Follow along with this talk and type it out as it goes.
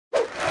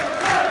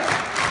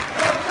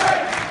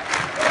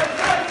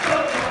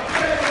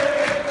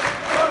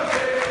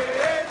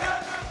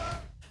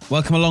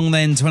Welcome along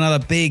then to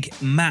another big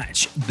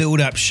match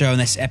build-up show,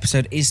 and this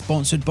episode is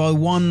sponsored by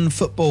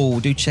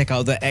OneFootball. Do check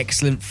out the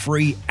excellent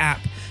free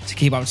app to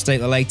keep up to date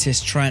with the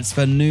latest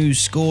transfer news,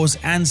 scores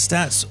and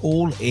stats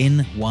all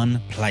in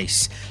one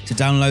place. To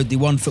download the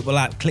OneFootball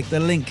app, click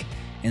the link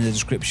in the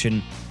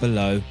description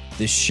below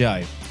the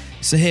show.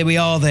 So here we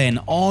are then,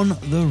 on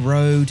the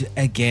road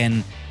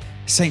again.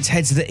 Saints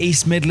head to the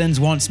East Midlands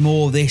once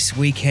more this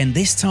weekend,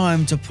 this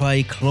time to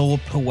play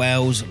Claude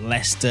Puel's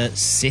Leicester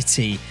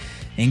City.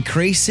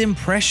 Increasing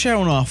pressure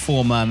on our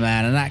former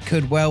man, and that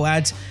could well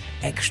add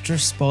extra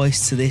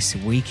spice to this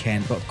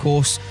weekend. But of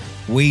course,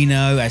 we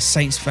know as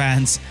Saints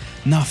fans,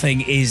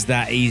 nothing is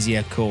that easy,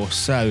 of course.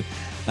 So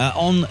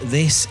on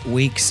this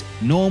week's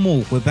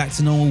we're back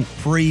to normal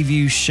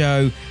preview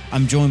show.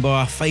 I'm joined by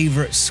our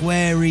favourite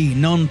sweary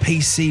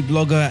non-PC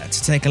blogger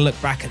to take a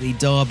look back at the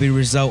Derby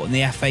result in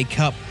the FA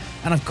Cup,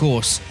 and of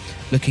course,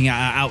 looking at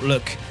our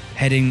outlook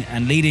heading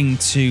and leading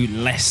to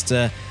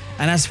Leicester.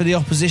 And as for the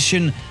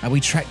opposition,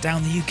 we tracked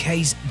down the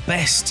UK's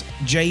best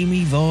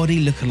Jamie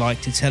Vardy lookalike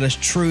to tell us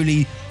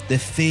truly the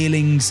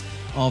feelings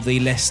of the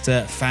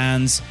Leicester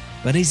fans.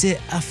 But is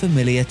it a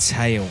familiar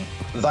tale?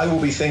 They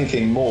will be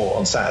thinking more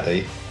on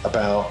Saturday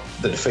about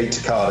the defeat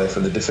to Cardiff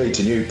and the defeat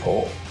to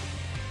Newport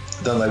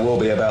than they will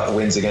be about the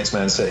wins against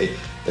Man City.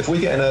 If we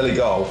get an early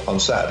goal on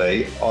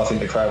Saturday, I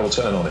think the crowd will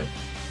turn on him.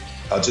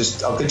 I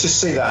could just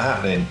see that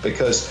happening,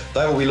 because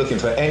they will be looking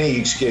for any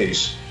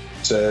excuse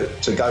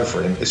to go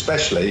for him,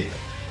 especially,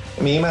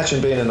 I mean,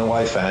 imagine being an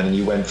away fan and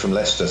you went from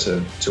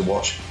Leicester to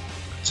watch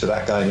to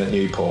that game at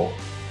Newport.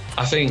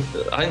 I think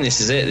this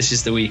is it. This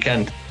is the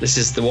weekend. This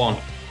is the one.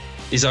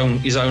 His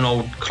own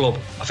old club.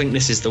 I think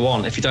this is the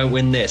one. If you don't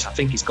win this, I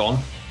think he's gone.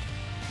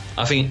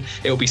 I think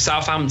it'll be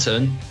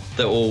Southampton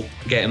that will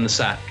get him the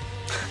sack.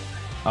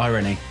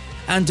 Irony.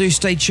 And do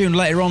stay tuned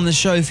later on in the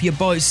show for your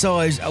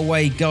bite-sized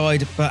away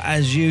guide. But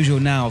as usual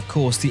now, of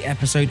course, the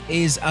episode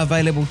is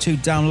available to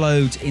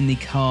download in the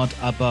card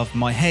above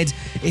my head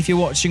if you're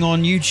watching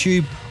on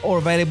YouTube, or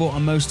available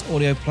on most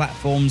audio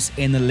platforms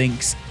in the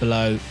links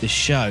below the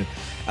show.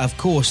 Of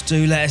course,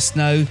 do let us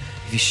know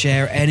if you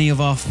share any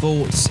of our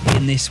thoughts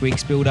in this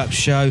week's build-up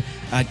show.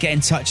 Get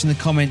in touch in the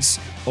comments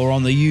or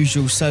on the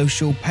usual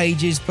social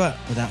pages. But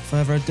without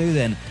further ado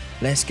then,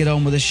 let's get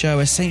on with the show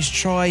as Saints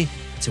try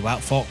to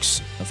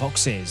outfox the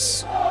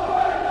Foxes.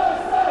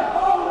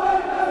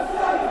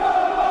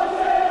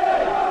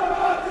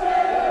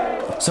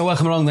 So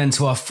welcome along then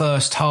to our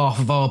first half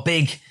of our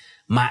big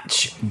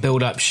match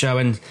build-up show,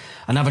 and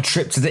another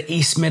trip to the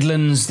East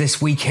Midlands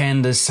this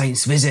weekend as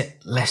Saints visit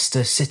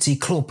Leicester City,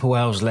 Claude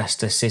Puel's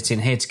Leicester City,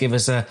 and here to give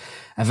us a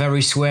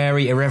very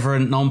sweary,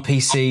 irreverent,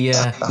 non-PC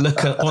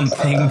look on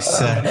things.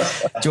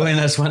 Joining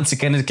us once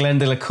again is Glenn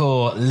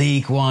Delacour,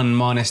 League One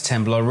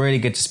 -10 below. Really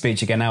good to speak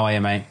to you again. How are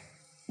you, mate?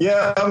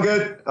 Yeah, I'm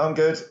good.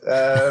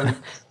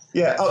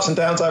 Yeah, ups and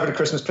downs over the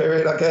Christmas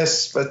period, I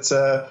guess. But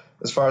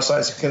as far as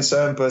Saints are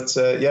concerned,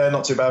 yeah,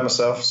 not too bad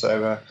myself.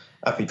 So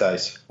happy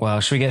days. Well,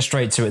 should we get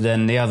straight to it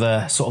then? The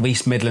other sort of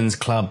East Midlands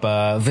club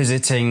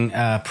visiting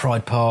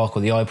Pride Park, or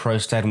the iPro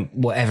Stadium,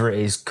 whatever it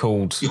is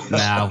called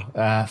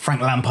now.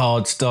 Frank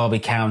Lampard's Derby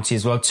County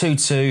as well,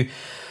 2-2.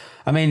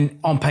 I mean,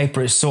 on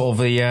paper, it's sort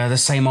of the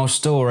same old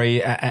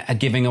story,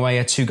 giving away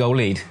a 2-goal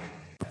lead.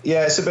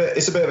 Yeah, it's a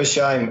bit of a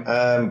shame.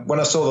 When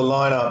I saw the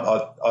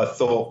lineup, I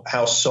thought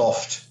how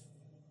soft,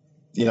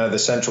 the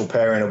central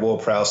pairing of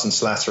Ward-Prowse and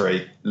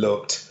Slattery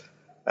looked,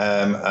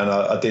 and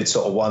I did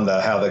sort of wonder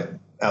how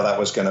that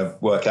was going to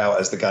work out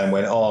as the game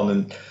went on.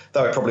 And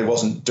though it probably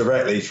wasn't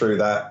directly through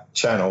that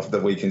channel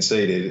that we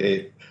conceded,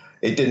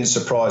 it didn't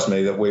surprise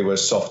me that we were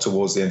soft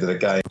towards the end of the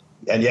game.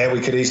 And yeah,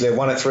 we could easily have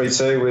won it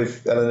 3-2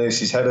 with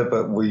Elanusi's header,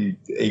 but we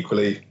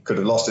equally could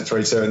have lost it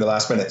 3-2 in the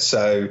last minute.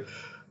 So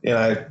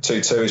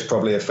 2-2 is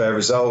probably a fair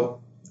result,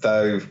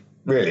 though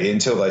really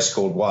until they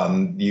scored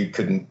one, you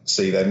couldn't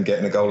see them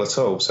getting a goal at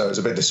all. So it was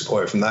a bit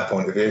disappointing from that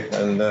point of view.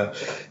 And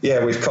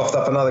yeah, we've coughed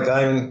up another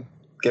game and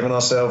given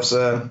ourselves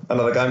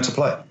another game to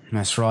play.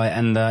 That's right.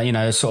 And,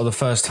 sort of the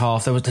first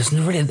half, there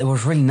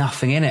was really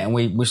nothing in it. And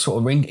we were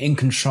sort of in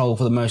control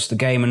for the most of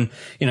the game. And,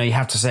 you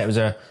have to say it was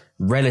a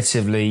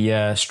relatively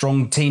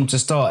strong team to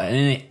start in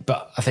it,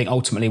 but I think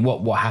ultimately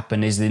what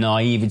happened is the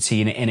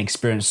naivety and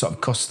inexperience sort of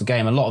cost the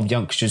game. A lot of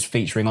youngsters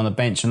featuring on the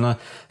bench, and a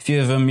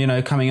few of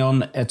them, coming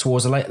on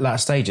towards the later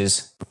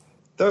stages.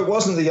 Though it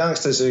wasn't the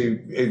youngsters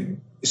who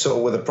sort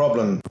of were the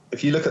problem.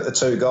 If you look at the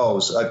 2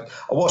 goals, I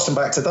watched them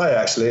back today.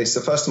 Actually, it's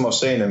the first time I've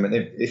seen them, and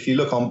if you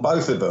look on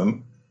both of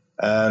them,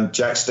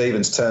 Jack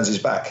Stevens turns his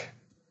back.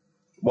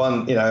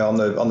 One,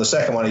 on the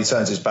second one, he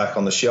turns his back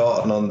on the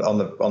shot, and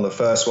on the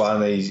first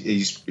one,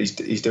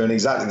 he's doing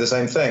exactly the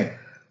same thing.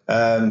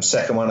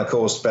 Second one, of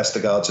course,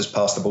 Vestergaard just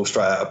passed the ball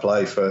straight out of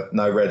play for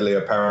no readily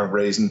apparent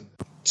reason.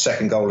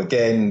 Second goal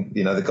again,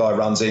 the guy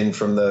runs in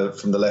from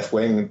the left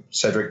wing.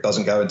 Cedric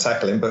doesn't go and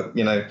tackle him, but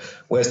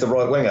where's the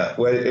right winger?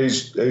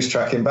 Who's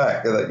tracking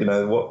back?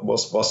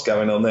 What's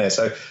going on there?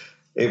 So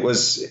it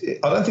was.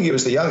 I don't think it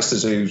was the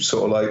youngsters who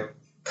sort of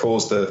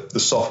caused the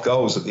soft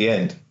goals at the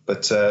end,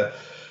 but.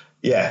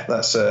 yeah,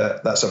 that's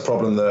a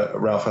problem that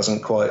Ralph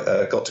hasn't quite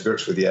got to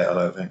grips with yet, I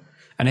don't think.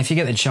 And if you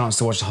get the chance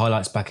to watch the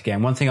highlights back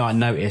again, one thing I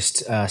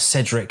noticed,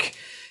 Cedric,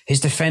 his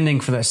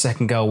defending for that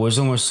second goal was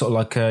almost sort of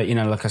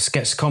like a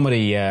sketch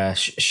comedy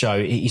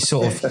show. He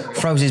sort of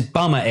throws his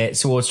bum at it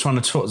towards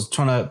trying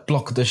to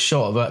block the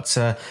shot,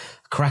 but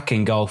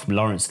cracking goal from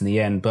Lawrence in the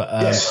end. But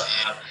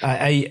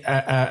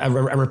a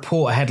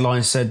report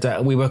headline said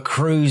that we were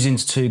cruising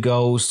to 2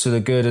 goals to the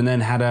good, and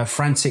then had a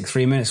frantic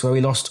 3 minutes where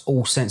we lost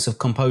all sense of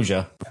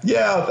composure.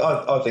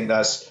 Yeah, I think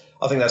that's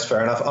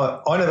fair enough.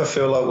 I never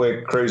feel like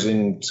we're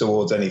cruising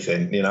towards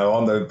anything.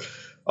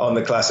 On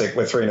the classic,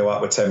 we're 3-0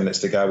 up with 10 minutes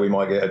to go, we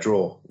might get a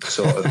draw.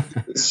 Sort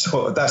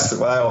of. That's the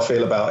way I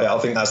feel about it. I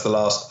think that's the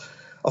last.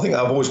 I think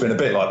I've always been a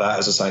bit like that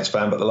as a Saints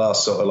fan, but the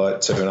last sort of like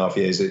 2.5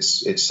 years,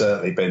 it's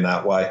certainly been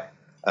that way.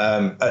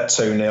 At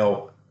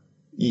 2-0,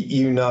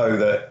 you know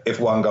that if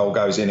one goal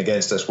goes in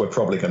against us, we're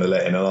probably going to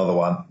let in another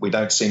one. We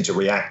don't seem to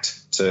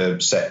react to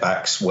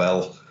setbacks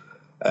well,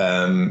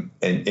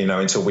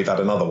 until we've had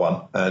another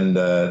one, and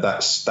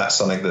that's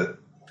something that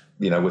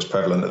was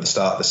prevalent at the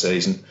start of the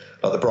season.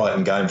 Like the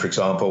Brighton game, for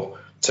example,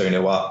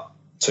 2-0 up,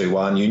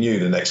 2-1. You knew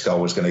the next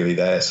goal was going to be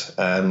theirs,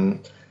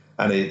 and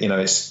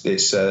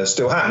it's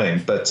still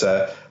happening. But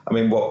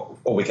what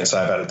all we can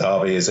say about the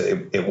derby is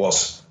that it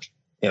was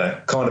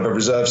kind of a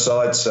reserve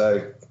side.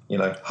 So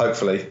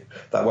hopefully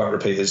that won't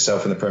repeat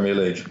itself in the Premier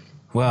League.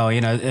 Well,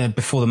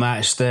 before the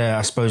match,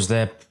 I suppose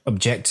their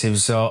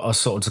objectives are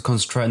sort of to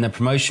concentrate on their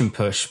promotion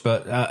push.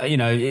 But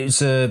it's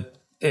 2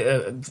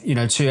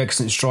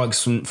 excellent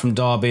strikes from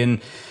Derby,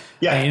 and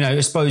I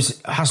suppose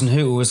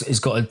Hasenhüttl has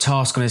got a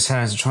task on his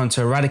hands of trying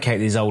to eradicate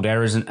these old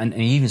errors. And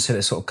he even said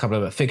it sort of a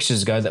couple of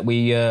fixtures ago that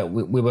we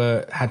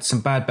had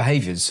some bad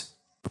behaviours.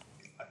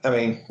 I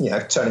mean,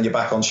 turning your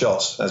back on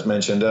shots, as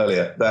mentioned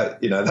earlier,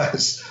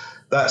 that's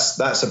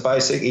a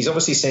basic. He's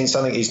obviously seen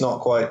something he's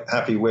not quite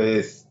happy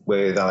with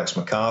Alex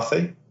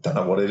McCarthy. Don't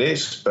know what it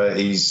is, but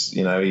he's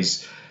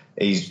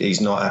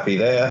not happy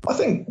there. I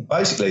think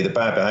basically the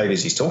bad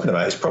behaviours he's talking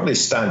about is probably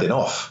standing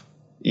off,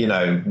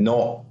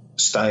 not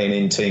staying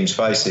in teams'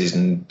 faces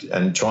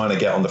and trying to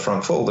get on the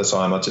front foot all the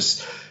time. I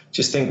just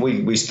think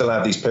we still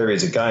have these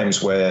periods of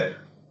games where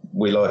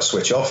we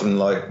switch off and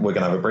we're going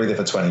to have a breather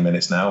for 20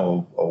 minutes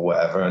now or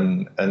whatever,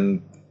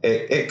 and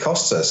it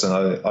costs us.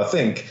 And I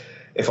think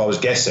if I was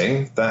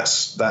guessing,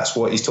 that's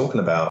what he's talking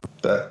about.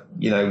 But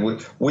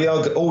we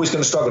are always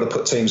going to struggle to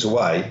put teams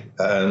away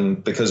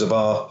because of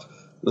our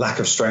lack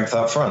of strength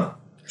up front.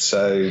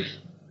 So,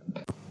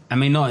 I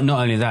mean, not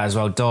only that as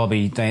well.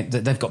 Derby,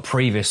 they've got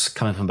Previous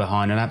coming from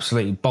behind, an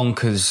absolutely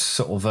bonkers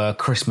sort of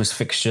Christmas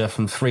fixture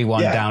from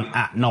 3-1 down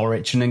at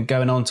Norwich, and then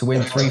going on to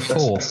win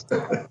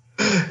 3-4.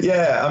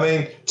 Yeah, I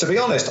mean, to be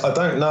honest, I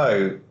don't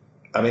know.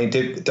 I mean,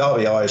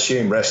 Derby, I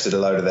assume, rested a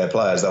load of their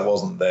players. That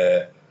wasn't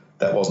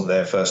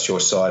their first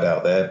choice side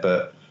out there.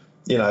 But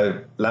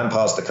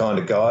Lampard's the kind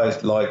of guy,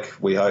 like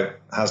we hope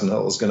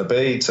Hasenhüttl's going to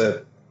be,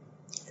 to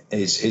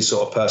his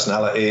sort of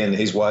personality and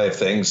his way of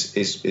things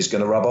is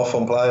going to rub off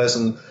on players,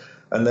 and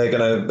they're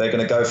going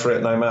to go for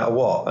it no matter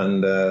what.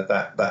 And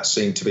that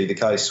seemed to be the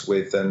case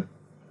with them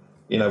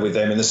in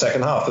the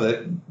second half.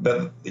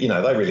 But they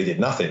really did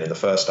nothing in the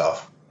first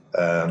half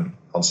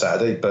on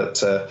Saturday.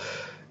 But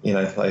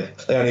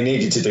they only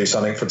needed to do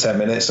something for 10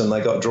 minutes and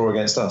they got a draw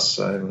against us.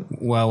 So.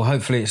 Well,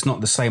 hopefully it's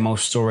not the same old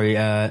story.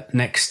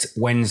 Next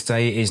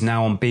Wednesday is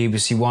now on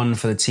BBC One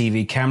for the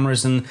TV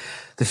cameras, and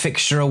the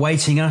fixture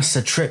awaiting us,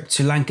 a trip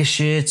to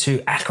Lancashire to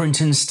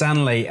Accrington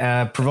Stanley.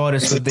 Provide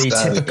us with the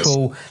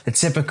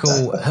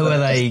typical who are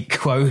they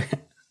quote.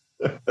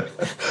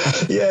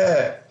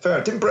 Yeah,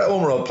 fair. Didn't Brett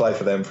Ormerod play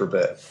for them for a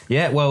bit?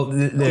 Yeah, well,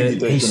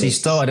 he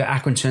started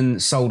at Accrington,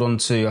 sold on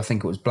to, I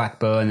think it was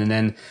Blackburn, and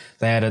then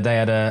they had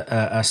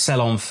a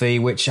sell-on fee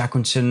which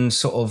Accrington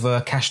sort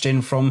of cashed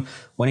in from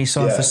when he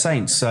signed for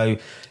Saints. So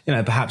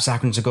perhaps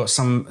Accrington got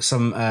some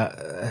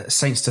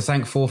Saints to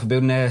thank for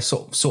building their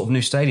sort of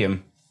new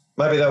stadium.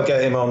 Maybe they'll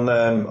get him on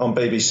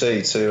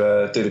BBC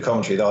to do the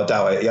commentary. Though I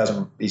doubt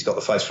it. He's got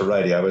the face for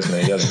radio, isn't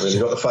he? He hasn't really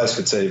got the face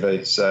for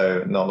TV.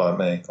 So not like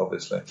me,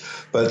 obviously.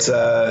 But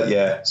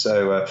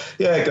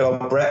good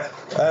on Brett.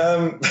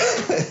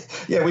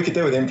 We could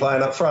do with him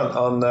playing up front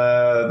on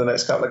the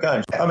next couple of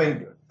games. I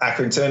mean,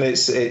 Accrington.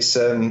 It's.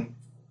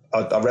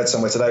 I read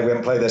somewhere today we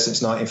haven't played there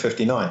since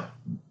 1959.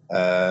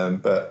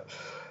 But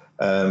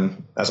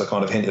as I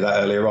kind of hinted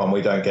at earlier on,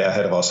 we don't get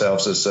ahead of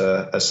ourselves as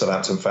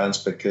Southampton fans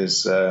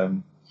because.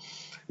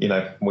 We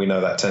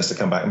know that tends to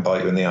come back and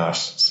bite you in the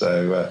arse.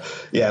 So,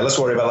 let's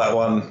worry about that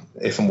one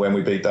if and when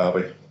we beat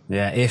Derby.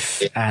 Yeah,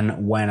 if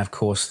and when, of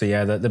course,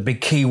 the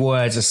big key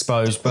words, I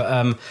suppose.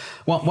 But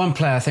one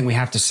player I think we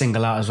have to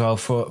single out as well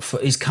for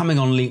he's coming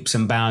on leaps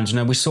and bounds.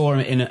 We saw him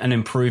in an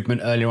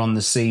improvement earlier on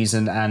the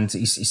season, and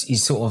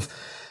he's sort of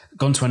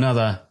gone to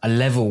a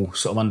level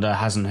sort of under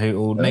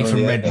Hasenhüttl.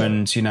 Nathan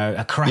Redmond,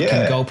 a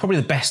cracking goal, probably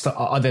the best that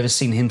I've ever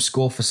seen him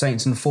score for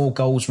Saints, and 4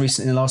 goals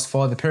recently in the last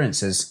 5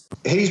 appearances.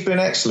 He's been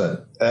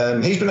excellent.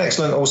 He's been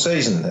excellent all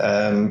season.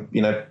 At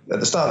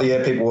the start of the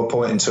year, people were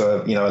pointing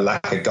to a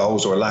lack of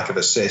goals or a lack of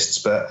assists,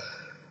 but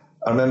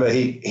I remember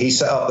he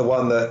set up the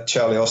one that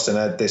Charlie Austin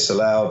had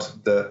disallowed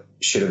that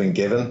should have been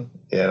given,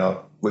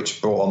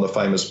 which brought on the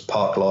famous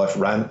Park Life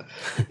rant.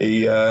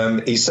 He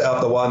set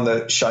up the one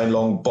that Shane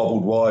Long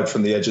bobbled wide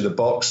from the edge of the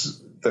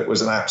box that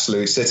was an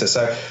absolute sitter.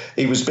 So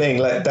he was being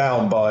let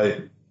down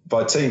by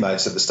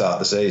teammates at the start of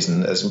the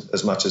season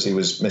as much as he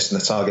was missing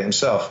the target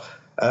himself.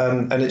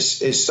 And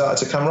it's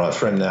started to come right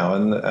for him now,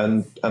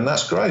 and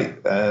that's great.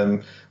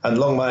 And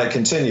long may it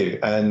continue.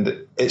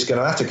 And it's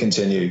going to have to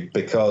continue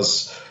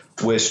because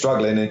we're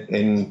struggling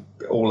in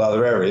all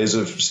other areas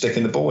of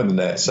sticking the ball in the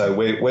net. So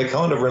we're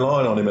kind of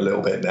relying on him a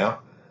little bit now.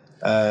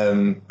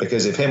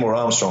 Because if him or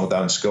Armstrong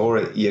don't score,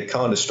 you're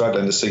kind of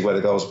struggling to see where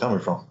the goals are coming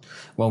from.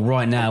 Well,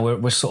 right now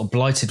we're sort of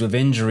blighted with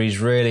injuries,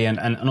 really, and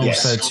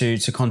also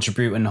to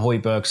contribute in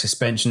Højbjerg's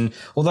suspension.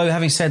 Although,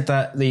 having said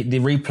that, the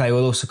replay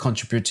will also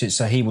contribute to it,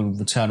 so he will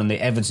return on the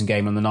Everton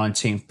game on the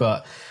 19th.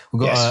 But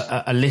we've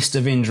got a list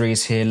of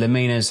injuries here.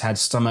 Lemina's had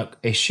stomach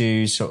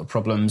issues, sort of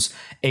problems.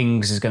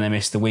 Ings is going to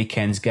miss the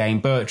weekend's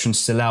game. Bertrand's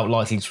still out,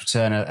 likely to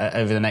return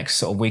over the next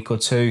sort of week or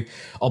two.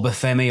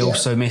 Obafemi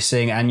also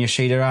missing, and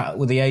Yoshida out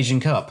with the Asian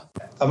Cup.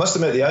 I must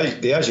admit,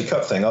 the Asia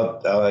Cup thing,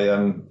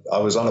 I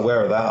was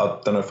unaware of that. I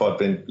don't know if I'd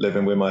been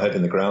living with my head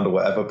in the ground or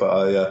whatever, but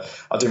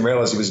I didn't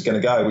realise he was going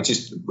to go, which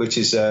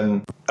is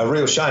a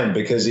real shame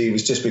because he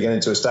was just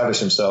beginning to establish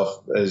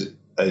himself as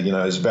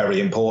very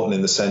important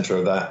in the centre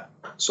of that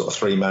sort of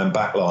three-man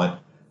back line,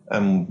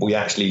 and we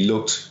actually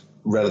looked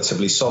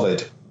relatively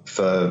solid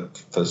for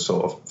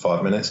sort of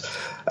 5 minutes,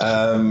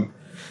 and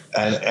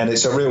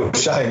it's a real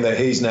shame that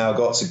he's now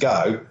got to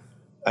go,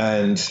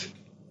 and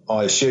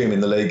I assume in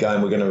the league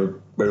game we're going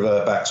to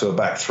revert back to a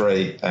back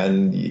three,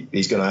 and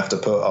he's going to have to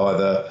put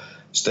either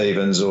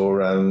Stevens or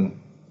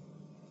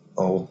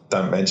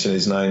don't mention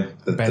his name,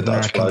 the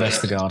Dutch bloke.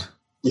 Vestergaard.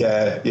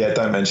 Yeah,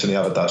 don't mention the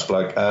other Dutch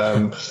bloke.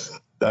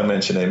 Don't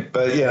mention him.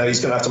 But he's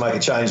going to have to make a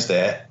change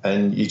there,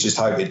 and you just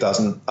hope it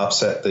doesn't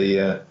upset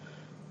the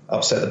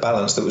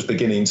balance that was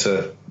beginning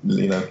to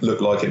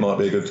look like it might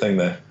be a good thing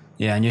there.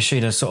 Yeah, and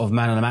Yoshida's sort of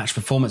man of the match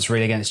performance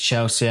really against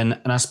Chelsea. And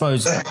I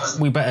suppose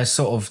we better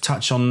sort of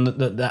touch on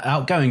the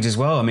outgoings as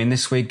well. I mean,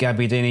 this week,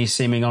 Gabbiadini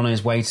seeming on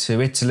his way to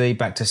Italy,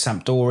 back to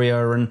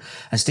Sampdoria, and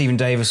Stephen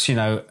Davis,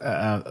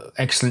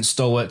 excellent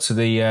stalwart to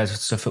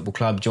the football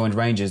club, joined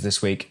Rangers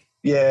this week.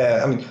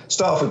 Yeah, I mean,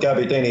 start off with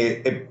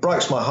Gabbiadini. It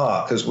breaks my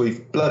heart because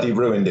we've bloody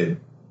ruined him.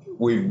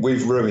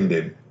 We've ruined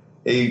him.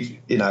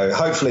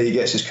 Hopefully he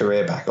gets his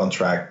career back on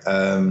track.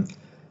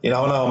 I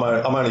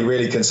know I'm only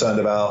really concerned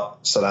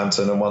about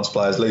Southampton, and once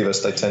players leave us,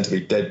 they tend to be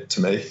dead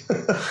to me,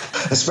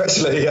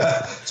 especially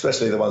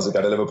the ones that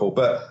go to Liverpool.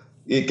 But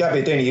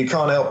Gabbiadini, you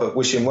can't help but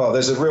wish him well.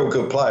 There's a real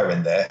good player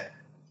in there,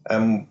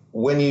 and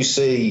when you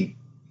see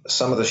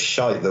some of the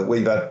shite that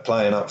we've had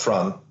playing up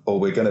front, or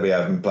we're going to be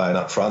having playing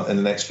up front in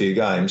the next few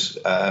games,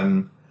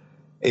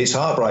 it's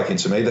heartbreaking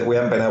to me that we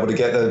haven't been able to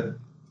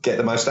get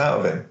the most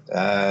out of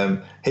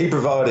him. He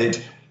provided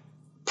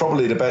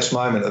probably the best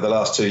moment of the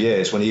last 2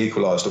 years when he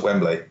equalised at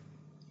Wembley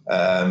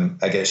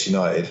against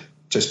United.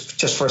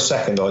 Just for a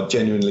second, I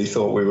genuinely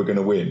thought we were going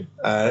to win,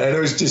 and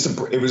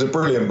it was a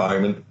brilliant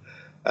moment.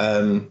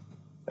 And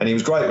he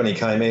was great when he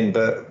came in,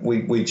 but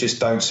we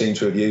just don't seem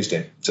to have used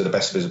him to the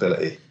best of his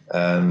ability.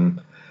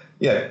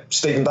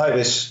 Stephen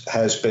Davis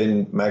has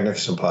been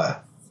magnificent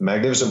player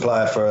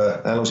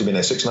for how long's he been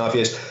there? 6.5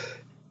 years.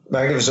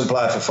 Magnificent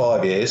player for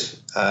 5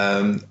 years.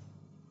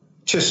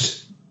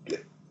 Just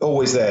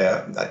always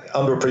there,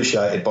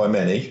 underappreciated by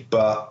many,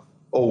 but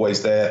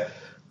always there,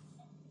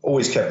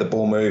 always kept the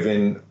ball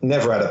moving,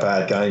 never had a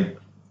bad game.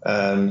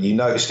 You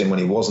noticed him when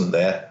he wasn't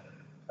there.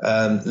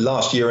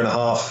 Last year and a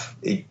half,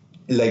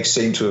 legs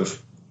seemed to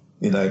have,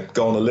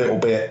 gone a little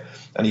bit,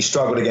 and he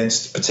struggled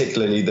against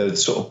particularly the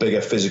sort of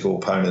bigger physical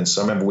opponents.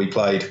 I remember we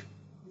played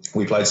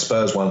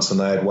Spurs once, and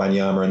they had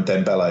Wanyama and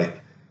Dembele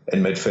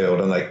in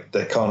midfield, and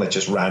they kind of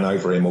just ran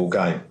over him all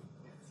game.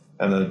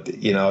 And,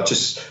 I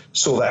just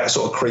saw that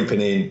sort of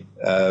creeping in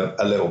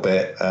a little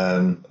bit.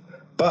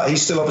 But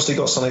he's still obviously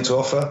got something to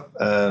offer.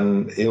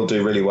 He'll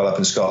do really well up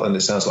in Scotland.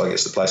 It sounds like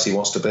it's the place he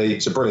wants to be.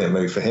 It's a brilliant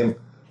move for him.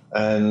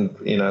 And,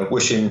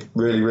 wish him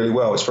really, really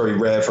well. It's very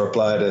rare for a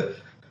player to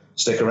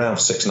stick around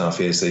for 6.5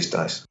 years these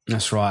days.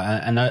 That's right.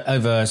 And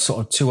over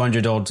sort of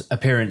 200 odd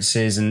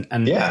appearances. And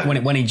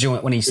when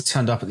he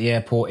turned up at the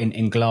airport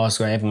in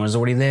Glasgow, everyone was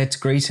already there to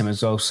greet him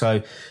as well.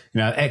 So,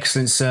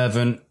 excellent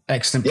servant,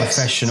 excellent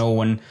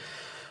professional.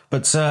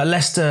 But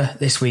Leicester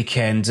this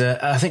weekend,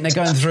 I think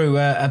they're going through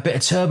a bit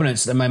of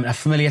turbulence at the moment, a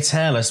familiar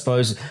tale, I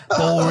suppose.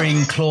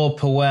 Boring Claude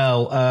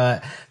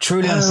Puel,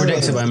 truly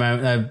unpredictable at the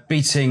moment,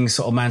 beating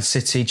sort of Man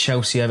City,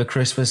 Chelsea over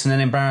Christmas, and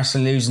then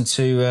embarrassingly losing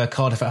to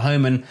Cardiff at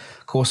home, and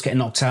of course getting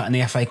knocked out in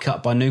the FA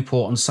Cup by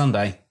Newport on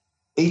Sunday.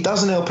 He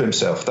doesn't help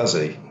himself, does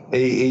he?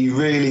 He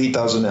really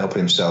doesn't help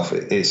himself.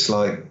 It's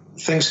like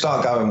things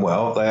start going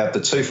well. They have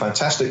the two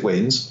fantastic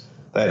wins.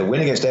 They had a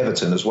win against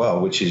Everton as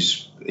well, which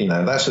is,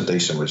 that's a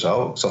decent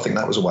result. So I think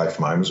that was away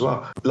from home as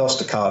well. Lost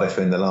to Cardiff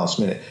in the last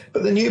minute.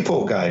 But the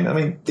Newport game, I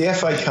mean, the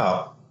FA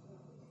Cup,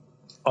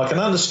 I can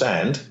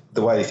understand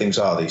the way things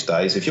are these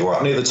days, if you're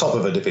up near the top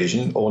of a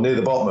division or near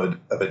the bottom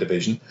of a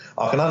division,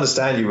 I can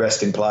understand you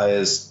resting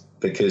players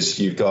because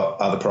you've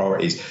got other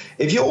priorities.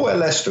 If you're where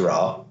Leicester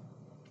are,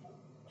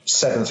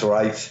 7th or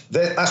 8th,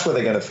 that's where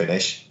they're going to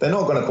finish. They're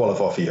not going to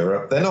qualify for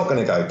Europe. They're not going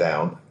to go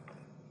down.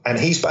 And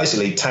he's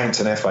basically tanked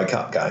an FA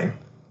Cup game.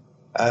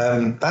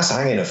 That's a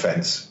hanging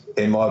offence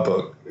in my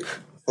book.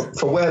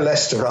 For where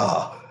Leicester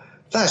are,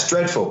 that's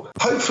dreadful.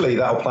 Hopefully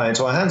that'll play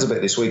into our hands a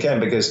bit this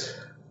weekend, because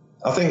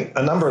I think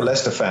a number of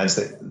Leicester fans,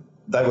 that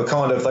they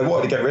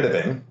wanted to get rid of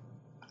him,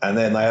 and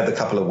then they had a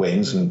couple of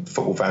wins, and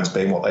football fans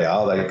being what they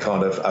are, they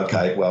kind of,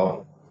 okay,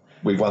 well,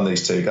 we've won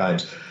these 2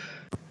 games.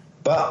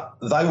 But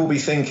they will be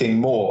thinking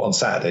more on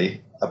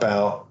Saturday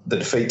about the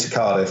defeat to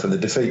Cardiff and the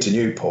defeat to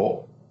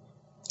Newport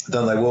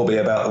than they will be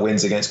about the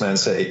wins against Man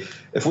City.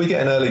 If we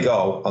get an early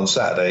goal on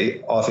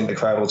Saturday, I think the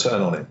crowd will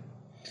turn on him.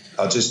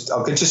 I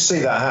could just see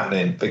that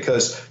happening,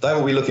 because they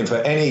will be looking for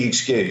any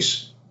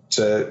excuse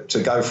to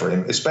go for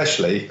him,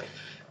 especially,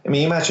 I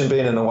mean, imagine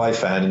being an away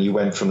fan and you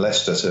went from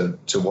Leicester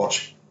to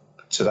watch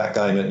to that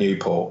game at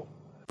Newport.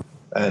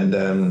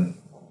 And,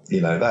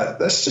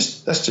 that's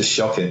just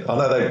shocking. I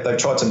know they've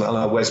tried to. I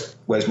know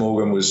Wes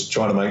Morgan was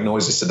trying to make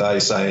noises today,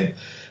 saying,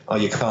 "Oh,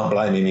 you can't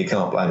blame him. You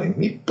can't blame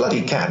him. You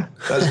bloody can."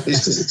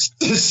 It's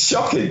just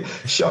shocking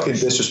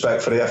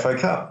disrespect for the FA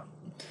Cup.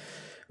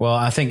 Well,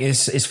 I think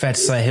it's fair to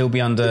say he'll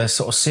be under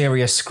sort of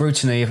serious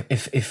scrutiny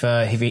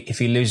if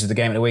he loses the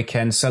game at the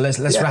weekend. So let's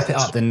wrap it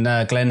up then,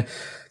 Glenn.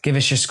 Give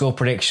us your score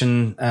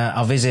prediction.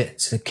 Our visit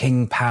to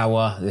King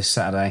Power this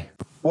Saturday.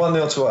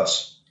 1-0 to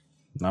us.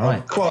 All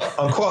right.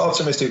 I'm quite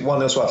optimistic.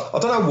 1-0 to us. I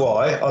don't know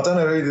why. I don't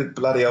know who the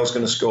bloody hell's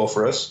going to score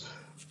for us,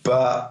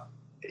 but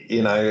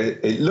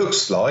it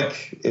looks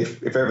like,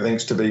 if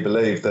everything's to be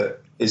believed,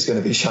 that it's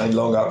going to be Shane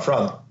Long up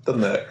front,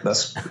 doesn't it?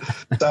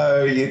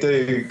 So you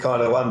do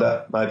kind of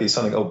wonder, maybe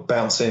something will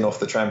bounce in off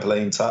the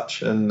trampoline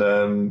touch,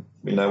 and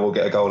we'll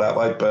get a goal that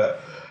way.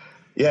 But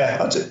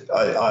yeah,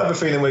 I have a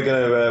feeling we're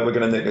going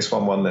to nick this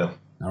 1-0.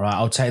 All right,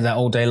 I'll take that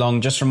all day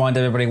long. Just remind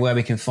everybody where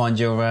we can find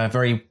your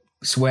very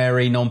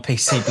sweary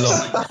non-PC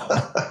blog.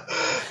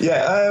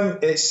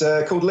 It's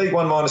called League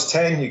 1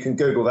 -10. You can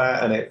Google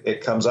that and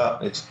it comes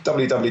up. It's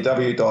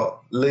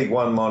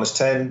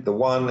www.league1-10. The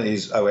 1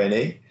 is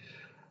ONE.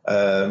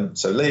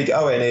 So League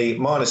ONE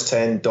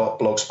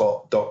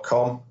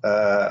 -10.blogspot.com.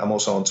 I'm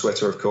also on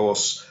Twitter, of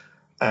course,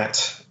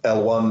 at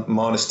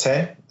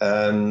L1-10.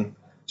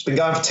 It's been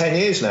going for 10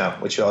 years now,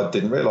 which I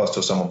didn't realise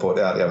till someone put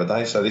it out the other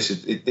day. So this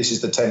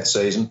is the 10th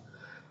season.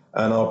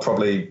 And I'll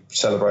probably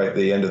celebrate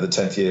the end of the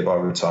 10th year by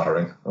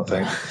retiring, I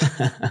think.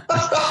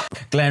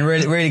 Glenn,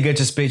 really, really good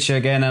to speak to you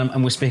again,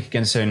 and we'll speak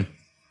again soon.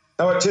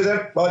 All right, cheers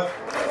then. Bye.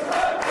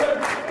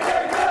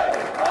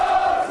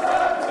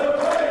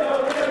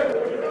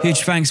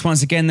 Huge thanks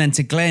once again then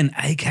to Glenn,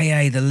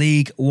 aka the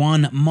League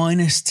 1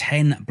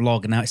 -10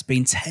 blog. Now, it's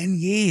been 10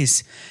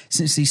 years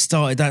since he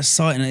started that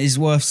site, and it is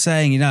worth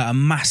saying, a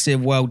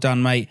massive well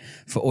done, mate,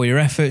 for all your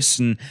efforts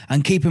and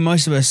keeping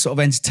most of us sort of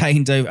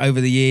entertained over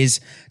the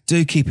years.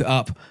 Do keep it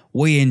up.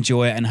 We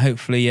enjoy it, and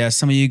hopefully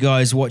some of you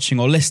guys watching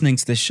or listening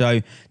to this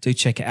show do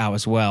check it out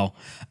as well.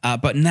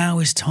 But now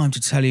it's time to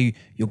tell you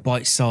your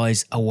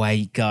bite-size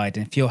away guide.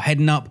 And if you're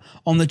heading up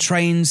on the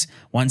trains,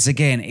 once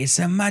again, it's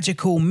a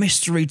magical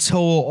mystery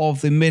tour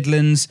of the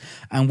Midlands,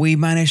 and we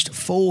managed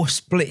 4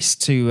 splits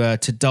to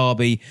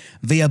Derby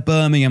via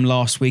Birmingham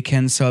last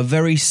weekend, so a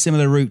very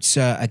similar route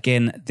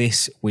again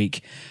this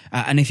week.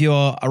 And if you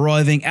are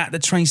arriving at the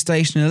train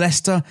station in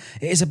Leicester,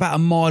 it is about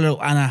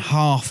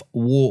 1.5 mile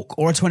walk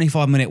or a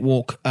 25-minute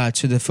walk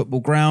to the football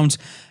ground.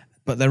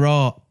 But there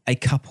are a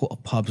couple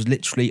of pubs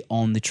literally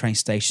on the train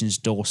station's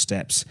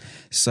doorsteps.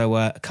 So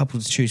a couple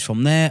to choose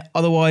from there.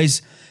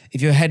 Otherwise,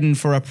 if you're heading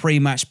for a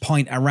pre-match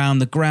pint around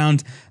the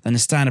ground, then the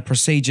standard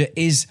procedure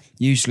is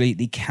usually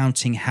the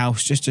Counting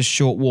House, just a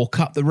short walk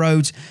up the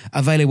road,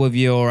 available with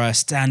your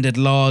standard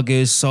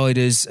lagers,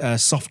 ciders,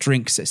 soft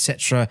drinks,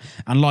 etc.,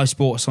 and live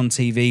sports on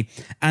TV.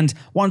 And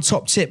one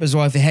top tip as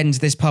well, if you're heading to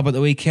this pub at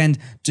the weekend,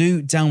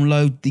 do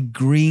download the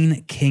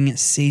Green King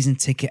season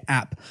ticket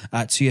app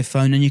to your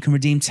phone, and you can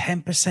redeem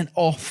 10%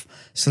 off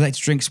select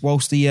drinks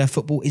whilst the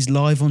football is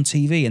live on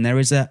TV, and there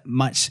is a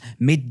match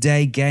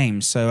midday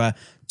game. So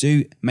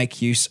do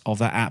make use of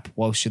that app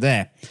whilst you're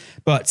there.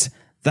 But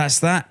that's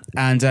that.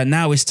 And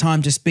now it's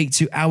time to speak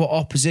to our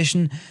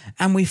opposition,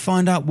 and we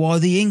find out why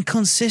the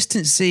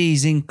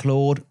inconsistencies in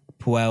Claude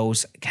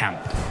Puel's camp.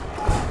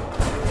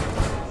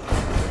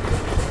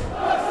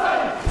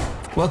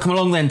 Welcome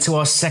along then to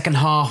our second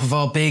half of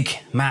our big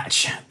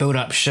match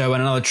build-up show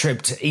and another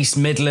trip to East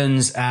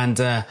Midlands.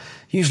 And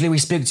usually we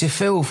speak to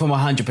Phil from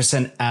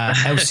 100%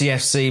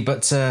 LCFC,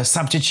 but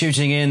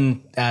substituting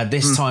in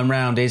this time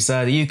round is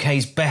the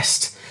UK's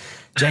best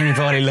Jamie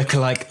Vardy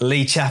lookalike,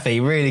 Lee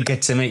Chaffee. Really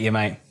good to meet you,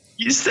 mate.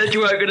 You said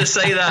you weren't going to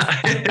say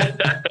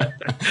that.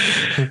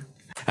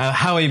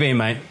 How are you been,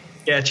 mate?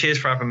 Yeah, cheers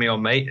for having me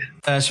on, mate.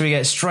 Shall we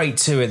get straight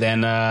to it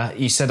then?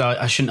 You said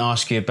I shouldn't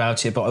ask you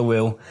about it, but I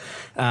will.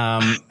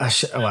 I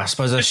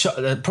suppose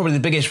probably the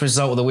biggest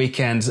result of the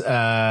weekend,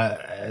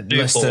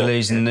 Leicester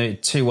losing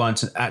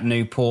 2-1 at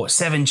Newport.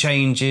 7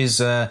 changes.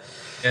 A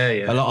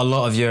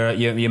lot of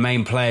your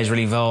main players,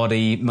 really,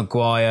 Vardy,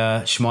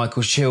 Maguire,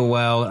 Schmeichel,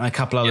 Chilwell, and a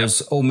couple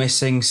others all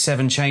missing.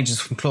 7 changes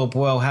from Claude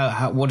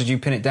Puel. What did you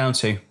pin it down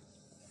to?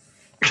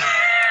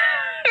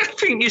 I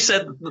think you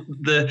said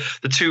the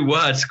 2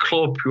 words,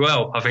 Claude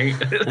Puel. I think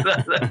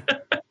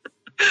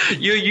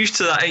you're used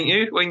to that, ain't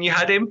you? When you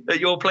had him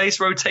at your place,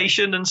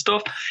 rotation and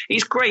stuff.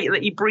 It's great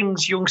that he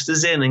brings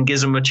youngsters in and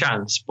gives them a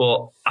chance,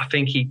 but I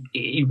think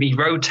he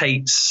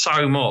rotates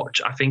so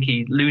much. I think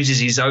he loses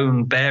his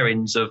own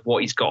bearings of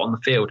what he's got on the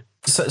field.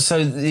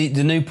 So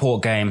the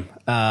Newport game,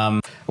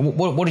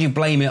 what do you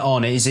blame it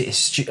on? Is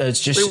it's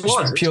just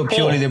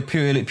purely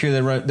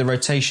the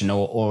rotation,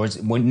 or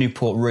is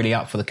Newport really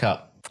up for the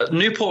cup?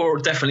 Newport were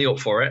definitely up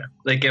for it.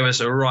 They gave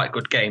us a right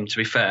good game, to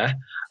be fair.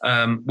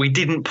 We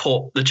didn't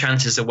put the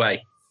chances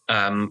away.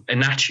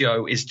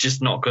 Inacio is just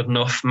not good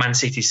enough. Man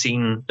City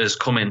seen us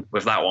coming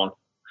with that one.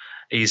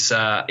 He's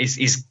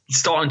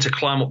starting to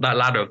climb up that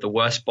ladder of the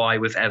worst buy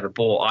we've ever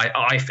bought.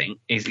 I think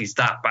he's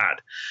that bad.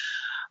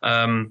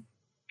 I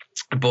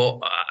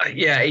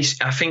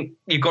think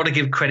you've got to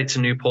give credit to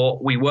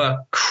Newport. We were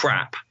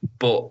crap,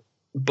 but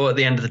at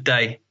the end of the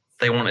day,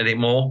 they wanted it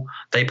more.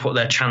 They put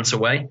their chance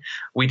away.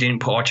 We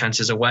didn't put our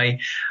chances away.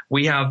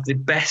 We have the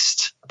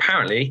best,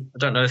 apparently, I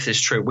don't know if this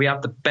is true, we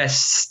have the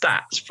best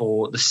stats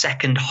for the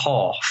second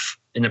half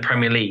in the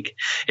Premier League.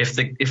 If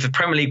the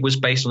Premier League was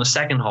based on the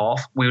second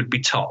half, we would be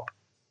top,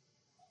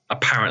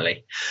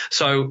 apparently.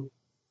 So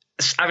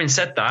having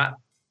said that,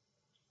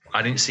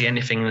 I didn't see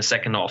anything in the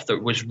second half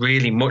that was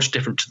really much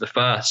different to the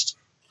first.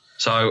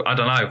 So I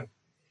don't know.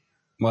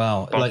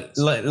 Well,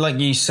 like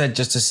you said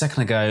just a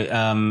second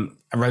ago,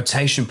 a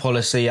rotation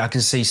policy, I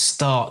can see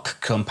stark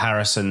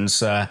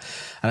comparisons. And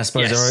I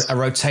suppose a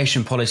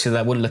rotation policy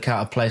that wouldn't look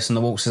out of place on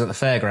the walks at the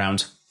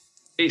fairground.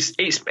 It's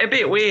a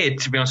bit weird,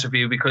 to be honest with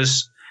you,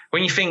 because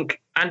when you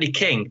think Andy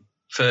King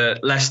for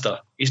Leicester,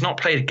 he's not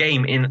played a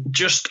game in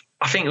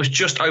I think it was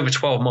just over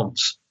 12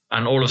 months.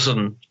 And all of a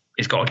sudden,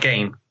 he's got a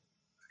game.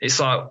 It's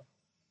like,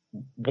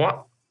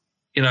 what?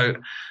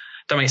 Don't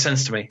make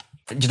sense to me.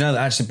 Do you know,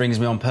 that actually brings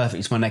me on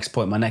perfectly to my next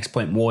point. My next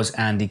point was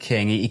Andy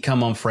King. He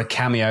come on for a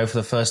cameo for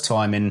the first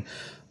time in,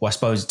 I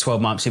suppose,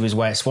 12 months. He was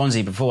away at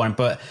Swansea before.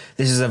 But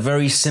this is a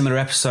very similar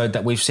episode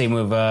that we've seen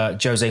with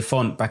Jose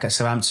Font back at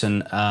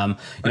Southampton. I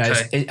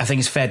think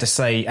it's fair to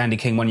say Andy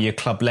King, one of your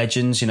club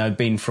legends,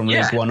 been from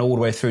League One all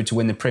the way through to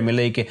win the Premier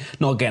League,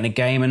 not getting a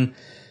game. And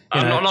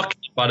I'm not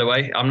knocking him, by the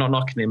way. I'm not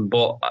knocking him.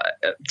 But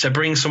to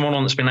bring someone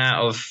on that's been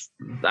out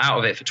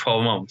of it for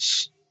 12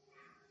 months,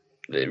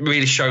 it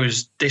really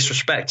shows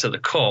disrespect to the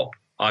cup,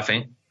 I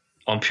think,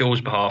 on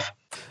Puel's behalf.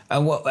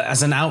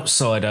 As an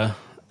outsider,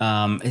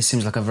 it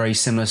seems like a very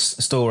similar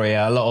story.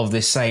 A lot of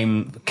the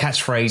same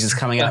catchphrases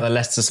coming out of the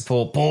Leicester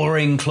support.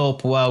 Boring, Claude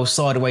Puel,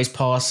 sideways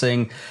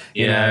passing,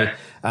 but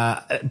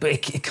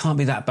it can't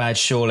be that bad,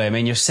 surely. I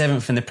mean, you're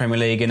 7th in the Premier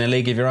League in a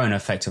league of your own,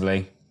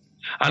 effectively.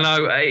 I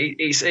know.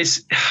 It's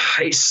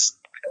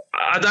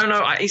I don't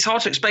know. It's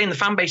hard to explain. The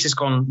fan base has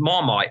gone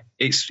Marmite.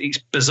 It's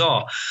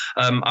bizarre.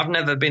 I've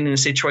never been in a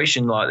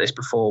situation like this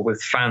before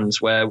with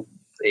fans where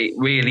it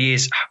really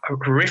is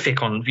horrific.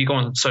 If you go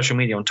on social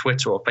media, on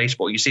Twitter or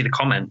Facebook, you see the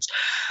comments.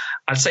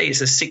 I'd say it's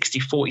a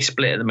 60-40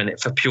 split at the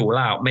minute for Puel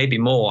out, maybe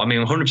more. I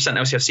mean, 100%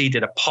 LCFC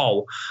did a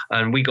poll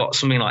and we got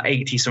something like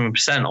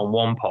 80-something% on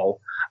one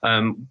poll.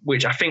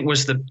 Which I think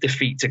was the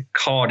defeat to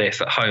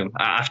Cardiff at home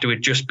after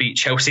we'd just beat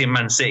Chelsea and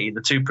Man City,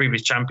 the 2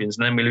 previous champions,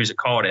 and then we lose at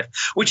Cardiff,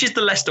 which is the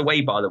Leicester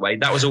way, by the way.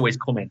 That was always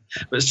coming.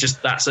 But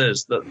that's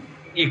us. That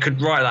you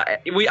could write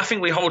that. I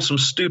think we hold some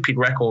stupid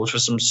records for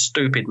some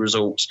stupid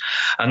results,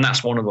 and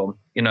that's one of them.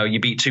 You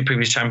beat 2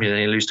 previous champions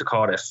and you lose to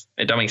Cardiff.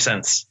 It don't make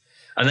sense.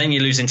 And then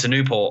you lose into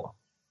Newport.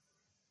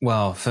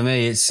 Well, for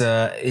me, it's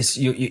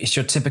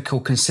your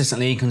typical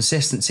consistently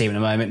inconsistent team at the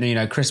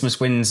moment. Christmas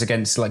wins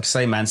against, like,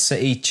 say, Man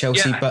City,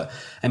 Chelsea, but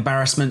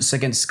embarrassments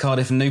against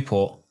Cardiff and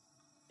Newport.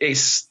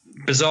 It's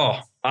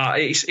bizarre.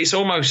 It's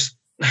almost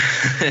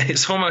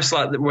it's almost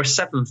like that we're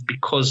 7th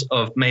because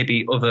of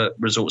maybe other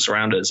results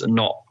around us and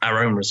not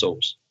our own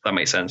results. That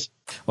makes sense.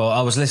 Well,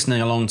 I was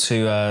listening along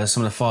to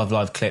some of the 5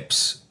 Live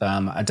clips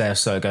a day or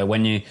so ago.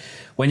 When you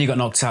got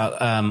knocked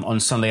out on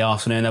Sunday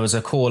afternoon, there was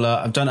a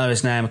caller, I don't know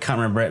his name, I can't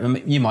remember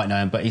it, you might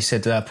know him, but he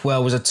said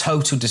Puel was a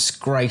total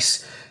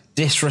disgrace,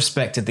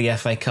 disrespected the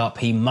FA Cup,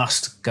 he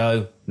must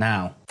go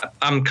now.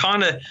 I'm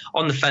kind of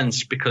on the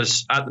fence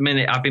because at the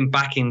minute I've been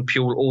backing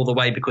Puel all the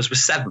way because we're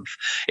 7th.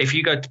 If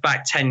you go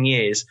back 10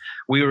 years,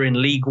 we were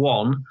in League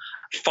One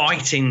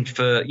fighting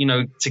for,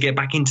 to get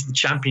back into the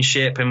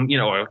Championship, and,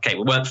 okay,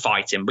 we weren't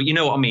fighting, but you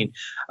know what I mean.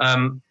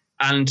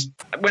 And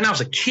when I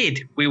was a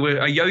kid, we were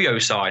a yo-yo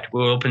side.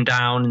 We were up and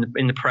down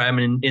in the Prem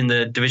and in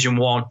the Division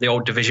 1, the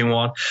old Division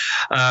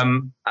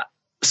 1.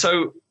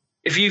 So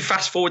if you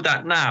fast forward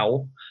that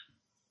now,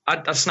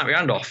 I'd snap your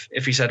hand off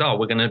if he said, "Oh,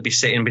 we're going to be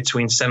sitting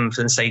between 7th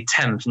and say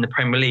 10th in the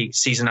Premier League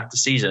season after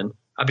season."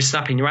 I'd be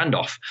snapping your hand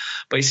off.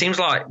 But it seems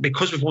like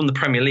because we've won the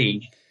Premier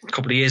League a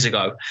couple of years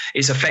ago,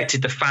 it's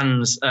affected the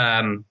fans.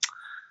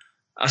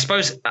 I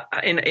suppose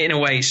in a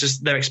way, it's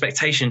just their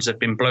expectations have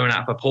been blown out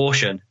of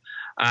proportion,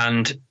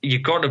 and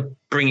you've got to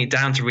bring it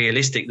down to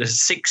realistic.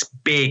 There's 6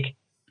 big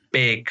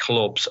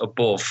clubs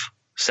above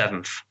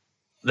 7th.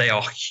 They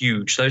are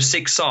huge. Those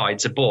 6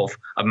 sides above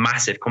are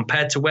massive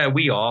compared to where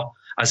we are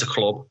as a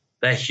club.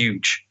 They're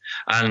huge,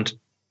 and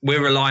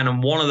we're relying on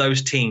one of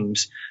those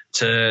teams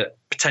to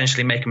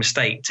potentially make a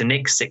mistake to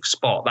nick 6th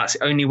spot. That's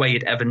the only way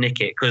you'd ever nick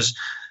it, because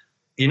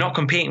you're not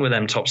competing with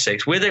them top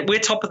 6. We're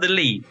top of the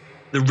league.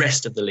 The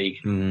rest of the league,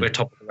 we're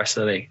top of the rest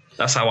of the league.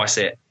 That's how I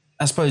see it.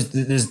 I suppose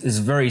there's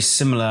very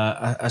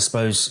similar, I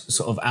suppose,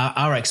 sort of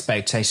our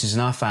expectations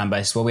in our fan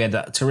base. Well, we had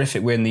that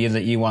terrific win the year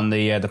that you won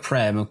the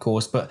Prem, of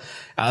course, but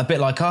a bit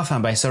like our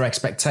fan base, our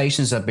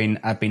expectations have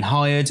been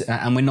hired,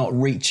 and we're not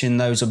reaching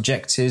those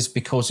objectives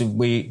because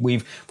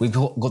we've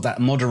got that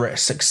moderate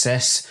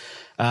success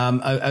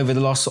over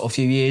the last sort of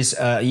few years,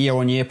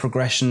 year-on-year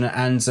progression,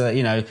 and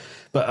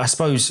But I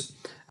suppose,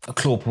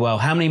 Claude Puel,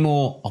 how many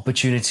more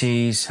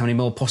opportunities, how many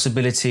more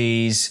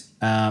possibilities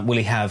will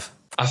he have?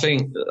 I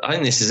think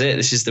this is it.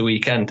 This is the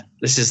weekend.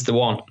 This is the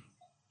one.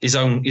 His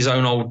own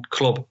old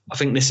club. I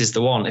think this is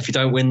the one. If you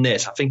don't win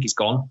this, I think he's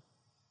gone.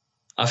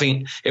 I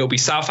think it'll be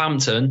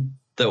Southampton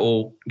that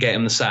will get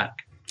him the sack.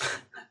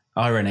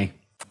 Irony.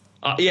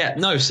 Yeah,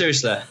 no,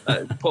 seriously.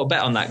 Put a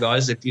bet on that,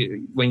 guys.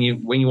 When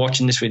you're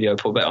watching this video,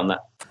 put a bet on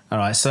that. All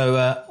right.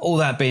 So all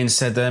that being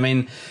said, I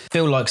mean,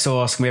 Phil likes to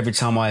ask me every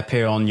time I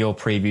appear on your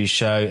preview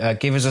show,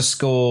 give us a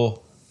score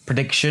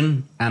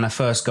prediction and a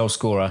first goal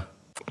scorer.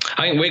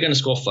 I think we're going to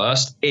score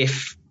first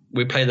if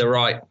we play the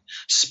right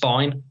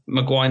spine.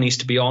 Maguire needs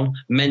to be on,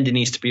 Mendy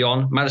needs to be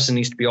on, Maddison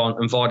needs to be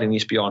on, and Vardy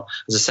needs to be on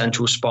as a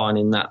central spine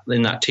in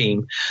that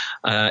team.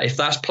 If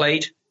that's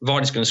played,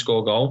 Vardy's going to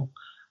score a goal,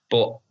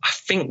 but I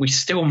think we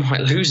still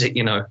might lose it.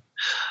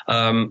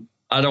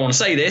 I don't want to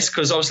say this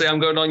because obviously I'm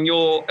going on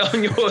your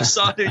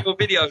side of your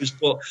videos,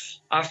 but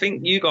I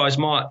think you guys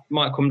might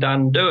come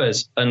down and do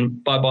us,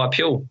 and bye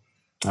Puel.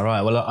 All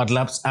right. Well, I'd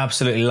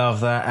absolutely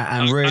love that,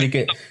 and really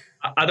good.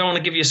 I don't want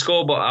to give you a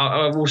score, but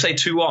I will say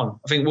 2-1.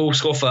 I think we'll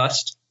score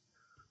first,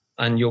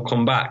 and you'll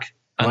come back.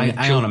 And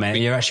hang on a minute.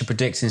 You're actually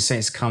predicting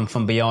Saints to come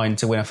from behind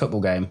to win a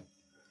football game?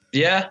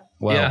 Yeah.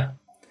 Well, yeah.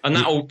 And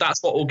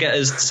that's what will get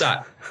us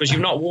sacked, because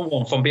you've not won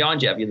one from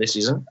behind yet, have you, this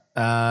season?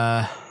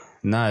 No.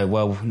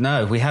 Well,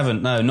 no, we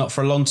haven't. No, not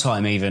for a long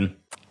time even.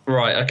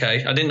 Right,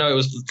 okay. I didn't know it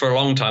was for a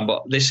long time,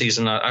 but this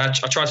season I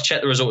tried to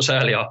check the results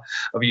earlier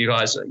of you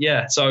guys.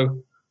 Yeah,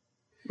 so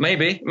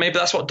maybe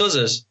that's what does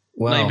us.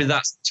 Well, maybe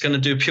that's going to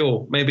do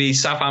Puel. Maybe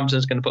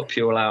Southampton's going to put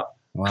Puel out.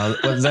 Well,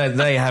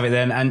 there you have it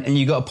then. And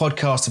you got a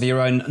podcast of your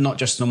own, not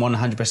just on 100%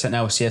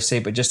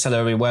 LCFC, but just tell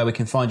everybody where we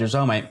can find you as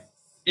well, mate.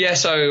 Yeah,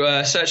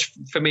 so search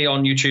for me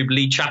on YouTube,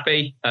 Lee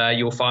Chappie.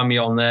 You'll find me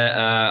on there.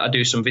 I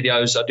do some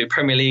videos. I do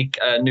Premier League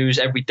news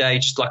every day,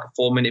 just like a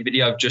 4-minute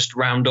video, just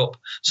round up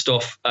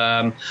stuff.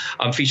 I'm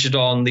featured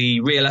on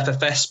the Real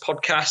FFS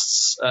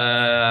podcasts.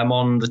 I'm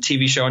on the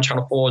TV show on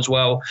Channel 4 as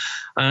well.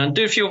 And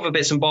do a few other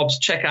bits and bobs.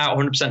 Check out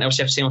 100%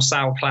 LCFC on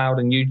SoundCloud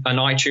and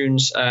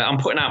iTunes. I'm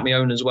putting out my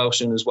own as well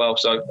soon as well.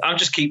 So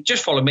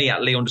just follow me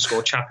at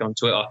Lee_Chappie on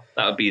Twitter.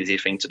 That would be the easy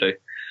thing to do.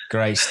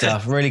 Great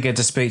stuff. Really good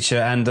to speak to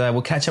you, and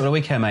we'll catch up on the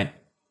weekend, mate.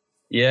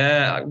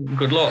 Yeah,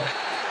 good luck.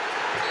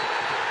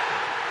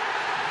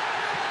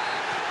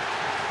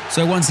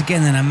 So once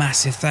again, then, a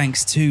massive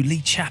thanks to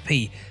Lee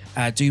Chappie.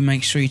 Do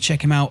make sure you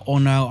check him out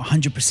on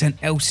 100%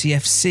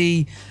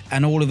 LCFC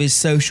and all of his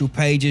social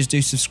pages.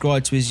 Do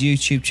subscribe to his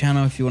YouTube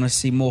channel if you want to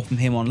see more from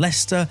him on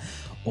Leicester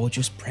or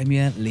just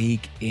Premier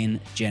League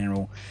in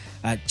general.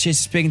 Cheers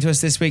for speaking to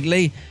us this week,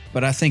 Lee.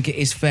 But I think it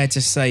is fair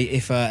to say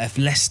if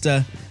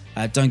Leicester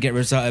don't get a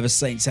result over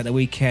Saints at the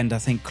weekend, I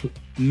think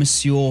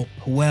Monsieur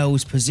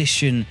Puel's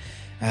position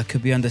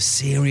could be under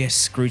serious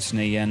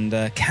scrutiny.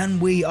 And can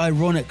we,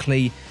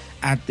 ironically,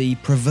 add the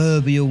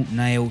proverbial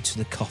nail to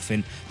the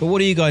coffin? But what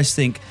do you guys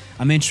think?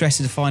 I'm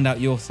interested to find out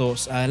your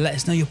thoughts. Let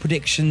us know your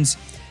predictions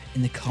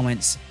in the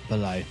comments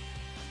below.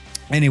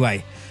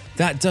 Anyway,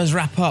 that does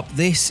wrap up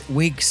this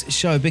week's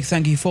show. Big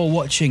thank you for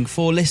watching,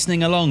 for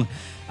listening along.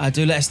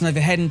 Do let us know if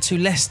you're heading to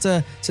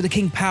Leicester, to the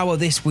King Power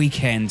this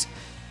weekend.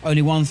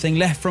 Only one thing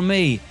left from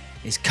me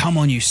is come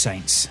on, you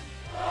Saints.